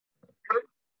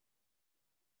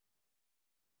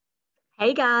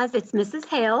Hey guys, it's Mrs.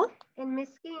 Hale, and Miss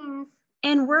Gaines.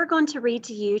 and we're going to read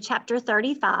to you chapter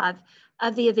 35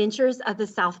 of The Adventures of the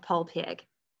South Pole Pig.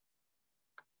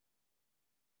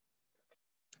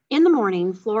 In the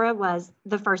morning, Flora was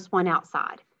the first one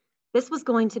outside. This was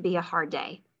going to be a hard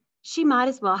day. She might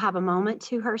as well have a moment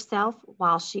to herself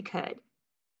while she could.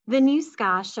 The new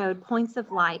sky showed points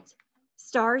of light,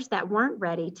 stars that weren't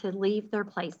ready to leave their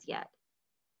place yet.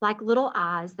 Like little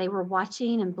eyes, they were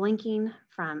watching and blinking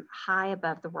from high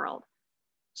above the world.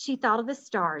 She thought of the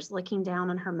stars looking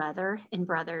down on her mother and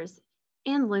brothers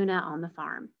and Luna on the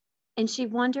farm, and she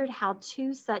wondered how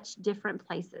two such different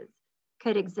places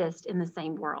could exist in the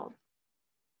same world.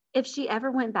 If she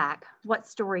ever went back, what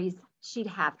stories she'd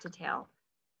have to tell.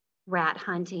 Rat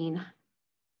hunting,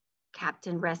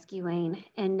 captain rescuing,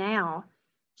 and now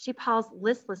she paused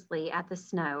listlessly at the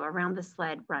snow around the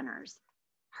sled runners.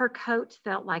 Her coat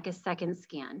felt like a second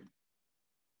skin,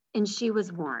 and she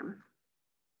was warm.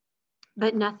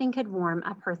 But nothing could warm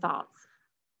up her thoughts,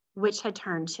 which had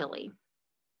turned chilly.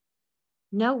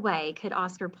 No way could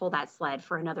Oscar pull that sled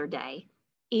for another day,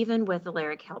 even with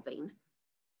Alaric helping.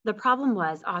 The problem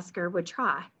was Oscar would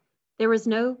try. There was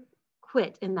no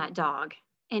quit in that dog,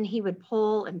 and he would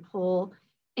pull and pull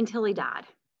until he died.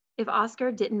 If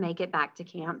Oscar didn't make it back to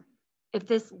camp, if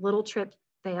this little trip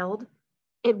failed,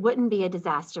 it wouldn't be a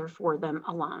disaster for them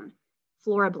alone.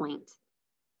 Flora blinked.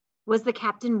 Was the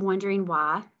captain wondering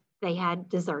why they had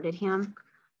deserted him?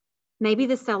 Maybe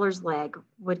the seller's leg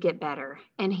would get better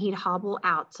and he'd hobble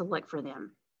out to look for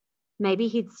them. Maybe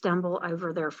he'd stumble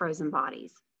over their frozen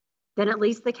bodies. Then at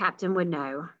least the captain would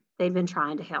know they'd been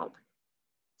trying to help.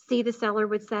 See, the seller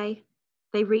would say,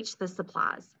 they reached the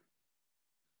supplies.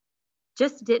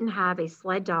 Just didn't have a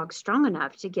sled dog strong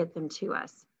enough to get them to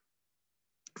us.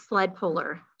 Sled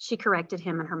puller, she corrected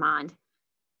him in her mind.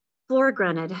 Flora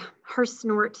grunted, her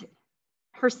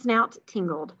snout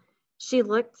tingled. She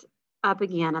looked up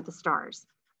again at the stars.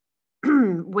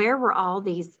 Where were all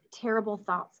these terrible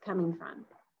thoughts coming from?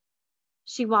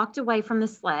 She walked away from the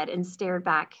sled and stared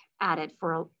back at it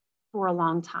for a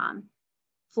long time.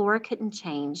 Flora couldn't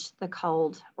change the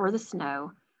cold or the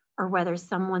snow or whether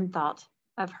someone thought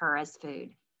of her as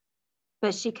food.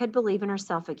 But she could believe in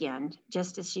herself again,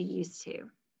 just as she used to.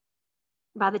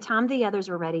 By the time the others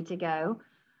were ready to go,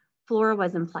 Flora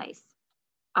was in place.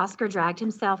 Oscar dragged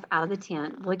himself out of the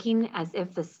tent, looking as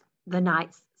if the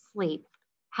night's sleep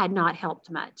had not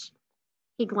helped much.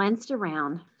 He glanced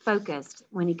around, focused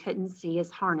when he couldn't see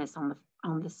his harness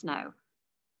on the snow.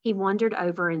 He wandered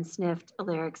over and sniffed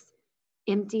Alaric's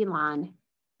empty line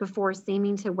before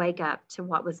seeming to wake up to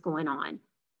what was going on.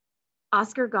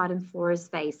 Oscar got in Flora's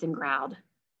face and growled,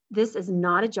 "This is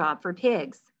not a job for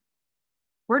pigs.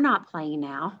 We're not playing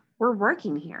now. We're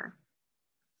working here."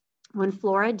 When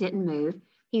Flora didn't move,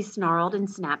 he snarled and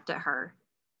snapped at her.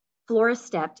 Flora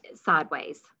stepped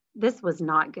sideways. This was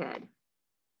not good.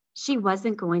 She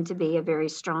wasn't going to be a very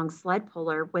strong sled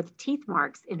puller with teeth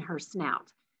marks in her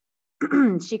snout.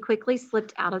 She quickly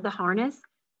slipped out of the harness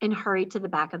and hurried to the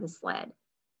back of the sled.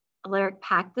 Alaric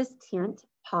packed this tent,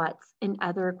 pots, and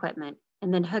other equipment,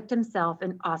 and then hooked himself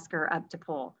and Oscar up to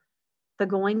pull. The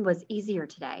going was easier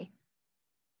today.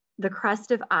 The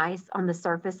crust of ice on the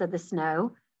surface of the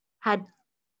snow had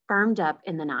firmed up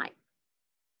in the night.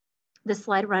 The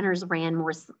sled runners ran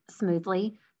more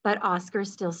smoothly, but Oscar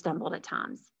still stumbled at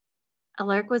times.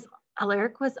 Alaric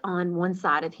was on one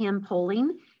side of him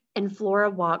pulling, and Flora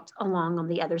walked along on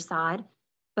the other side,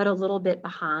 but a little bit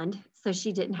behind, so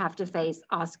she didn't have to face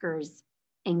Oscar's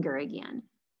anger again.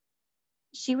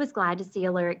 She was glad to see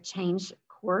Alaric change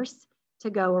course to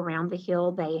go around the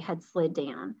hill they had slid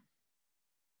down.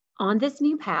 On this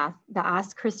new path, the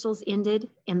ice crystals ended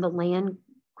and the land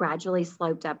gradually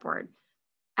sloped upward.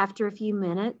 After a few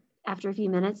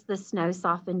minutes, the snow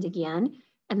softened again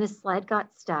and the sled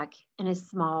got stuck in a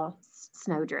small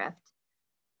snowdrift.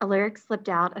 Alaric slipped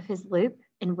out of his loop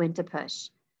and went to push.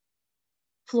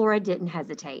 Flora didn't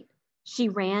hesitate. She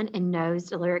ran and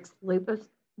nosed Alaric's loop of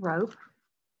rope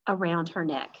around her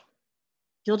neck.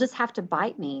 "You'll just have to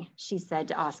bite me," she said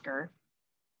to Oscar.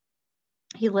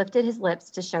 He lifted his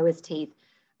lips to show his teeth,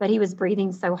 but he was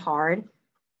breathing so hard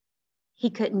he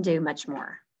couldn't do much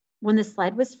more. When the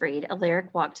sled was freed,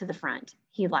 Alaric walked to the front.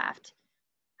 He laughed.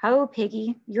 "Ho,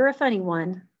 Piggy, you're a funny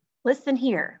one. Listen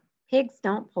here, pigs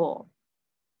don't pull."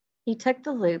 He took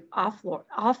the loop off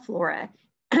Flora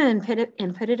and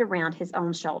put it around his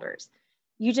own shoulders.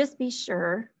 "You just be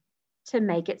sure to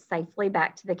make it safely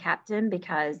back to the captain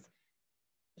because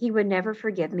he would never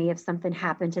forgive me if something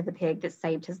happened to the pig that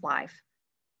saved his life."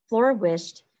 Flora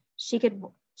wished she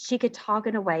could talk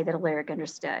in a way that Alaric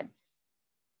understood.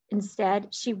 Instead,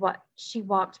 she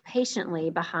walked patiently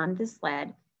behind the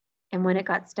sled, and when it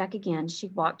got stuck again, she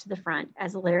walked to the front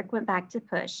as Alaric went back to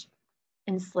push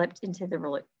and slipped into the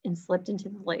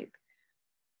loop.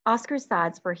 Oscar's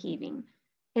sides were heaving.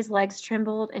 His legs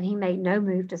trembled, and he made no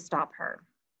move to stop her.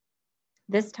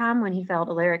 This time, when he felt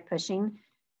Alaric pushing,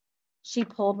 she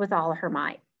pulled with all her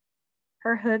might.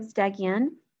 Her hooves dug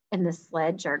in, and the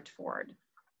sled jerked forward.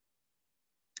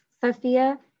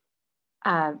 Sophia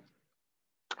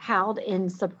howled in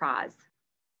surprise.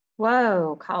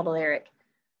 "Whoa," called Alaric.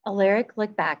 Alaric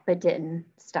looked back but didn't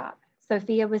stop.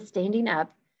 Sophia was standing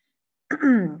up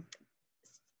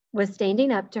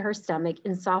to her stomach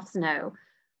in soft snow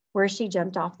where she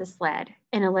jumped off the sled,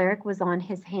 and Alaric was on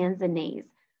his hands and knees,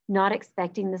 not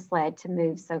expecting the sled to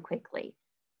move so quickly.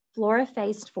 Flora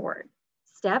faced forward.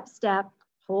 Step, step,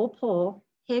 pull, pull.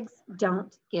 Higgs,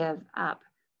 don't give up.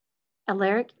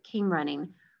 Alaric came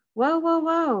running. Whoa, whoa,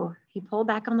 whoa. He pulled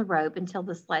back on the rope until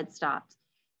the sled stopped.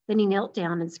 Then he knelt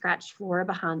down and scratched Flora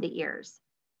behind the ears.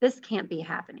 This can't be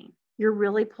happening. You're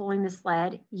really pulling the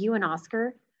sled, you and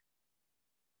Oscar?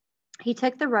 He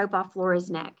took the rope off Flora's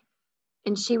neck,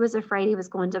 and she was afraid he was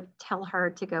going to tell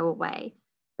her to go away.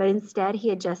 But instead,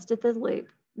 he adjusted the loop,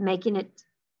 making it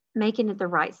the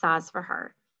right size for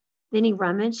her. Then he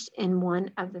rummaged in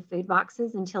one of the food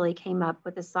boxes until he came up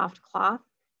with a soft cloth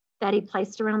that he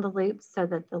placed around the loop so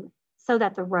that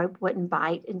the rope wouldn't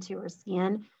bite into her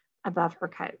skin above her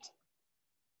coat.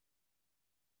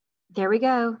 There we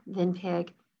go, then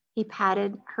Pig. He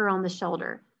patted her on the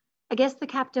shoulder. I guess the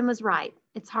captain was right.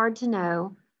 It's hard to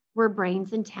know where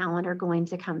brains and talent are going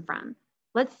to come from.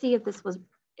 Let's see if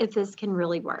this can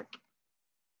really work.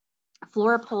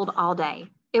 Flora pulled all day.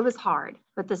 It was hard,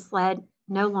 but the sled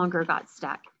no longer got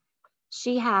stuck.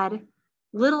 She had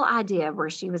little idea where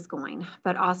she was going,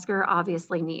 but Oscar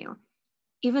obviously knew.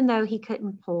 Even though he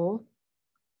couldn't pull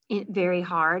it very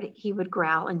hard, he would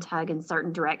growl and tug in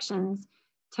certain directions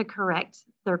to correct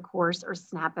their course or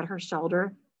snap at her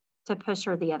shoulder to push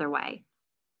her the other way.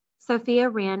 Sophia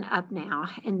ran up now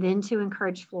and then to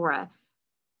encourage Flora,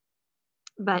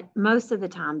 but most of the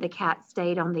time the cat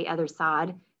stayed on the other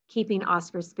side, keeping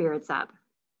Oscar's spirits up.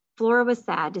 Flora was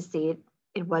sad to see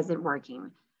it wasn't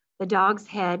working. The dog's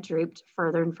head drooped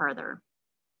further and further.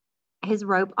 His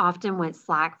rope often went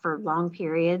slack for long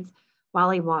periods while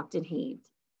he walked and heaved.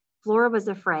 Flora was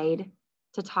afraid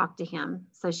to talk to him,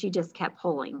 so she just kept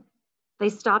pulling. They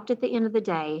stopped at the end of the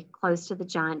day, close to the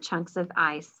giant chunks of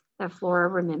ice that Flora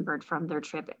remembered from their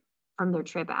trip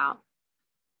out.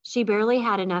 She barely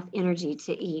had enough energy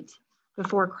to eat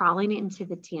before crawling into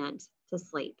the tent to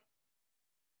sleep.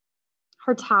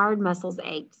 Her tired muscles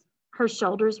ached. Her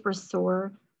shoulders were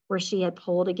sore where she had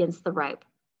pulled against the rope,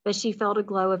 but she felt a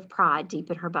glow of pride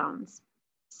deep in her bones.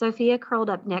 Sophia curled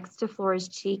up next to Flora's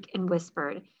cheek and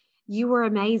whispered, "You were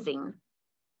amazing.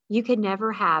 We could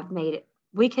never have made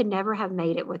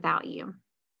it without you."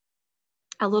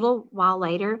 A little while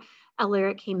later,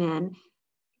 Alaric came in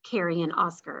carrying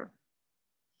Oscar.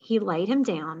 He laid him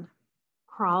down,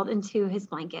 crawled into his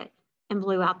blanket, and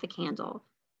blew out the candle.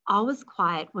 All was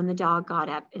quiet when the dog got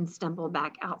up and stumbled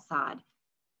back outside.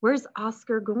 "Where's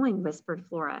Oscar going?" whispered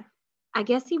Flora. "I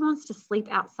guess he wants to sleep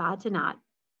outside tonight,"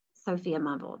 Sophia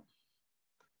mumbled.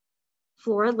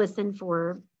 Flora listened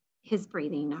for his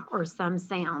breathing or some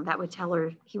sound that would tell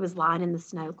her he was lying in the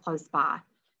snow close by.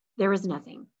 There was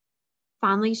nothing.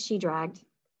 Finally, she dragged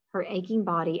her aching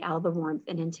body out of the warmth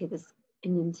and into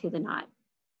the night.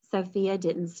 Sophia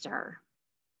didn't stir.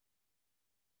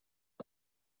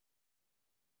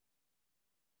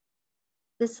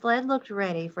 The sled looked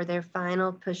ready for their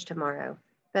final push tomorrow,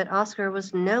 but Oscar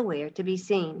was nowhere to be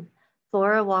seen.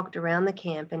 Flora walked around the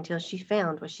camp until she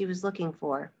found what she was looking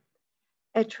for.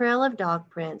 A trail of dog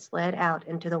prints led out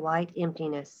into the white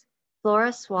emptiness.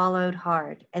 Flora swallowed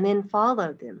hard and then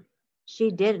followed them. She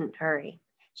didn't hurry.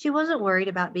 She wasn't worried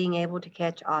about being able to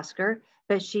catch Oscar,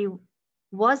 but she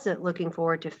wasn't looking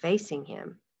forward to facing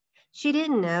him. She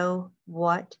didn't know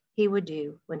what he would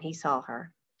do when he saw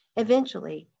her.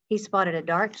 Eventually, he spotted a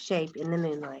dark shape in the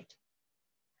moonlight.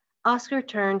 Oscar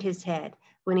turned his head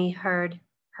when he heard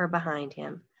her behind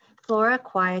him. Flora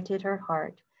quieted her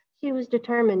heart. She was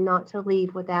determined not to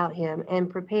leave without him and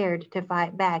prepared to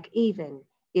fight back even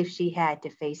if she had to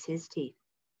face his teeth.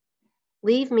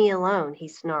 "Leave me alone," he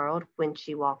snarled when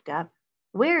she walked up.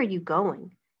 "Where are you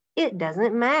going?" "It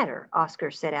doesn't matter,"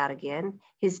 Oscar set out again,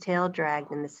 his tail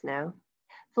dragged in the snow.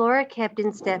 Flora kept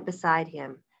in step beside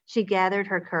him. She gathered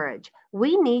her courage.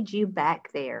 "We need you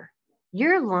back there."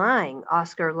 "You're lying."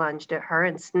 Oscar lunged at her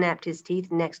and snapped his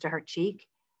teeth next to her cheek.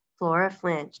 Flora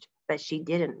flinched, but she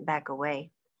didn't back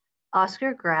away.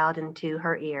 Oscar growled into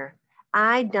her ear.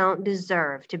 I don't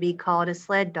deserve to be called a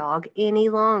sled dog any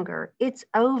longer. It's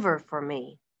over for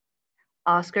me.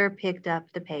 Oscar picked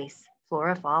up the pace.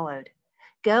 Flora followed.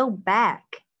 Go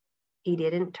back. He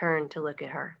didn't turn to look at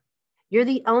her. You're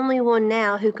the only one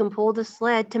now who can pull the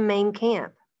sled to main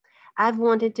camp. I've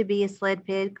wanted to be a sled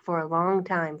pig for a long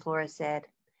time, Flora said.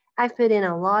 I've put in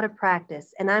a lot of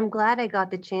practice, and I'm glad I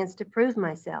got the chance to prove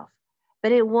myself.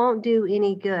 But it won't do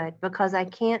any good because I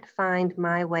can't find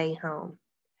my way home.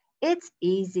 It's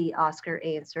easy, Oscar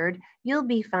answered. You'll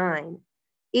be fine.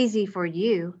 Easy for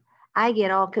you. I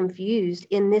get all confused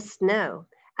in this snow.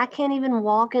 I can't even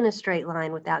walk in a straight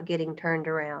line without getting turned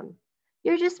around.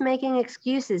 You're just making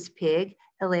excuses, Pig.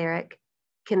 Alaric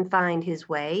can find his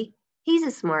way. He's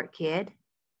a smart kid.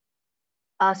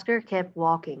 Oscar kept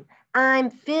walking.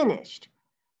 I'm finished.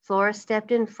 Flora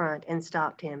stepped in front and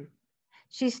stopped him.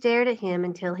 She stared at him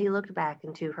until he looked back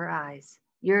into her eyes.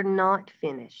 You're not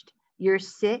finished. You're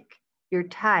sick. You're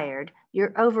tired.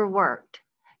 You're overworked.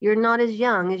 You're not as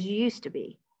young as you used to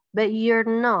be. But you're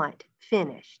not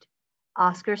finished.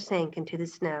 Oscar sank into the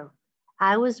snow.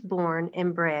 I was born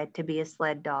and bred to be a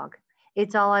sled dog.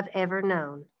 It's all I've ever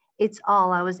known. It's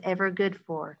all I was ever good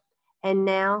for. And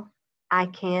now I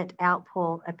can't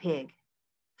outpull a pig.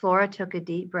 Flora took a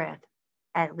deep breath.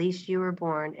 At least you were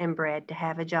born and bred to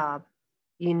have a job.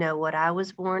 You know what I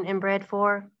was born and bred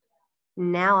for?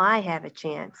 Now I have a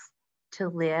chance to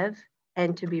live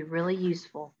and to be really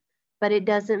useful. But it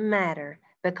doesn't matter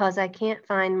because I can't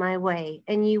find my way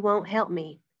and you won't help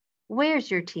me. Where's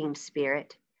your team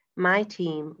spirit? My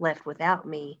team left without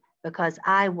me because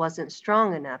I wasn't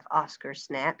strong enough, Oscar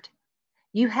snapped.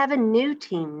 You have a new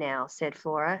team now, said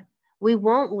Flora. We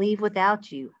won't leave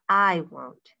without you. I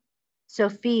won't.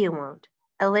 Sophia won't.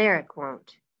 Alaric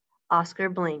won't. Oscar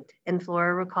blinked, and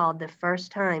Flora recalled the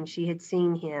first time she had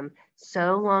seen him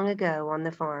so long ago on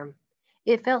the farm.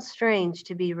 It felt strange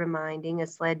to be reminding a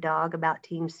sled dog about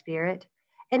team spirit,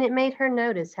 and it made her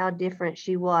notice how different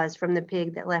she was from the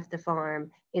pig that left the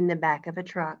farm in the back of a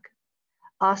truck.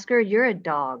 Oscar, you're a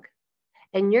dog,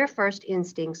 and your first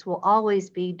instincts will always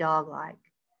be dog-like.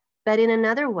 But in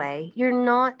another way, you're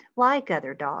not like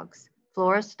other dogs.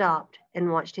 Flora stopped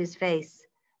and watched his face,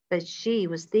 but she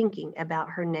was thinking about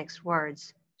her next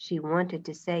words. She wanted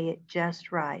to say it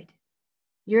just right.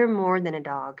 You're more than a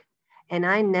dog, and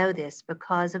I know this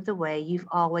because of the way you've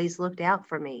always looked out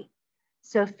for me.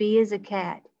 Sophia's a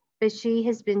cat, but she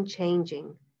has been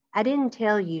changing. I didn't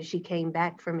tell you she came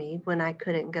back for me when I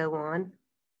couldn't go on.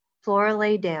 Flora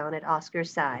lay down at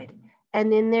Oscar's side.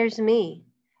 And then there's me.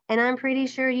 And I'm pretty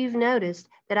sure you've noticed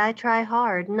that I try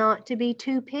hard not to be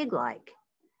too pig-like.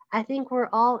 I think we're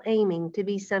all aiming to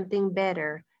be something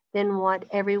better than what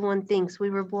everyone thinks we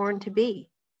were born to be.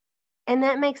 And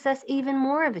that makes us even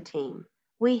more of a team.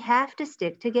 We have to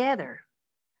stick together.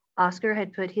 Oscar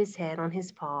had put his head on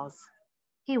his paws.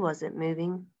 He wasn't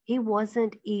moving. He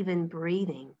wasn't even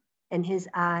breathing, and his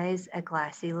eyes a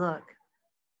glassy look.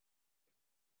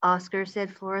 Oscar,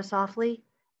 said Flora softly,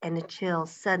 and a chill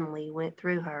suddenly went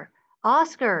through her.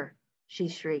 Oscar, she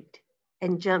shrieked,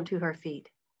 and jumped to her feet.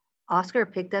 Oscar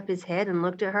picked up his head and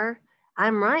looked at her.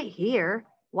 I'm right here.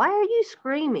 Why are you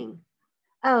screaming?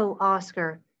 Oh,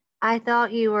 Oscar, I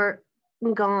thought you were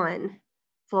gone,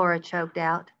 Flora choked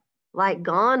out. Like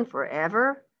gone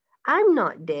forever? I'm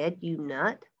not dead, you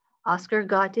nut. Oscar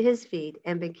got to his feet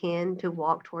and began to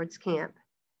walk towards camp.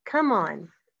 Come on,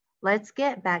 let's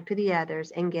get back to the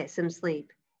others and get some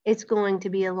sleep. It's going to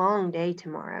be a long day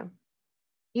tomorrow.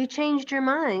 You changed your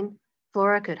mind?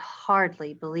 Flora could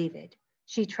hardly believe it.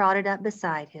 She trotted up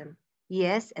beside him.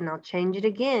 Yes, and I'll change it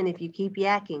again if you keep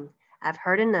yakking. I've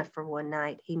heard enough for one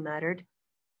night, he muttered.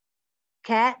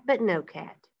 Cat, but no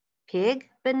cat. Pig,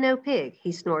 but no pig,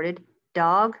 he snorted.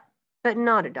 Dog, but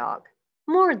not a dog.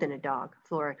 More than a dog,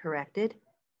 Flora corrected.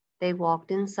 They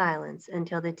walked in silence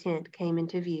until the tent came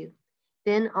into view.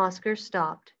 Then Oscar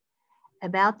stopped.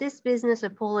 About this business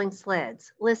of pulling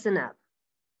sleds, listen up.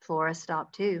 Flora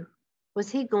stopped too. Was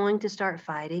he going to start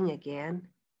fighting again?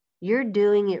 You're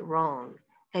doing it wrong,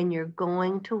 and you're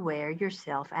going to wear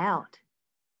yourself out.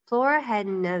 Flora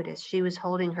hadn't noticed she was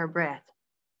holding her breath,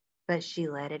 but she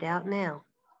let it out now.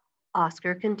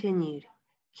 Oscar continued,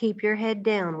 keep your head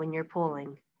down when you're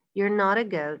pulling. You're not a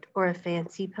goat or a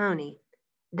fancy pony.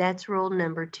 That's rule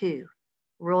number 2.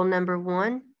 Rule number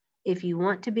 1, if you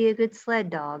want to be a good sled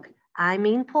dog, I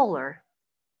mean puller,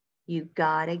 you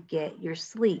gotta get your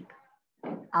sleep.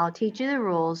 I'll teach you the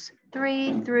rules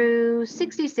 3 through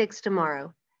 66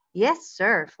 tomorrow. Yes,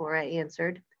 sir, Flora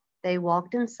answered. They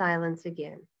walked in silence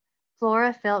again.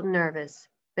 Flora felt nervous,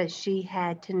 but she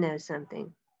had to know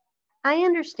something. I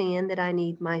understand that I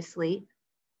need my sleep,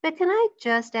 But can I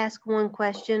just ask one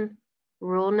question?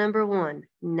 Rule number 1,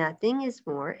 nothing is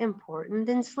more important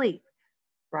than sleep.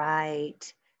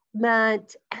 Right.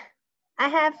 But I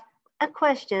have a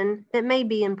question that may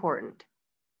be important.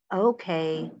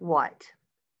 Okay, what?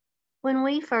 When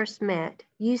we first met,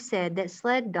 you said that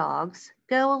sled dogs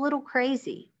go a little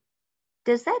crazy.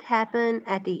 Does that happen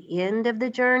at the end of the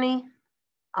journey?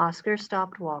 Oscar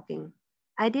stopped walking.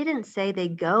 I didn't say they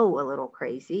go a little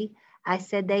crazy. I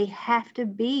said they have to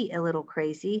be a little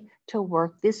crazy to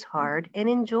work this hard and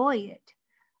enjoy it.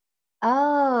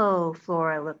 Oh,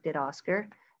 Flora looked at Oscar,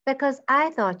 because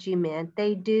I thought you meant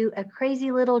they do a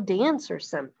crazy little dance or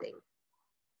something.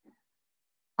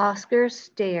 Oscar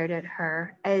stared at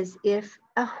her as if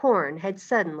a horn had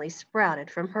suddenly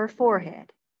sprouted from her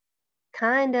forehead.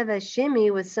 Kind of a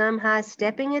shimmy with some high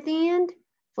stepping at the end?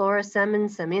 Flora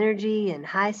summoned some energy and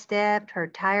high stepped her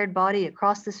tired body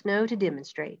across the snow to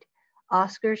demonstrate.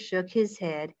 Oscar shook his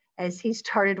head as he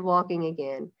started walking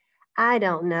again. I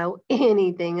don't know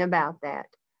anything about that.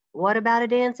 What about a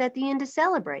dance at the end to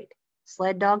celebrate?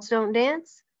 Sled dogs don't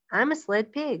dance? I'm a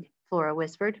sled pig, Flora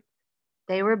whispered.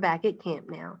 They were back at camp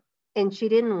now, and she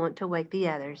didn't want to wake the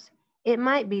others. It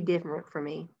might be different for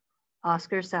me.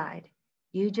 Oscar sighed.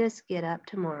 You just get up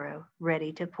tomorrow,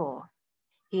 ready to pull.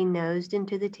 He nosed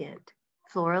into the tent.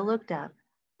 Flora looked up.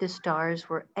 The stars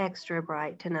were extra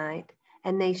bright tonight,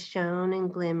 and they shone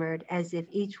and glimmered as if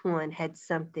each one had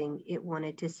something it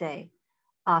wanted to say.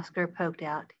 Oscar poked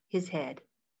out his head.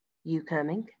 You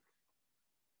coming?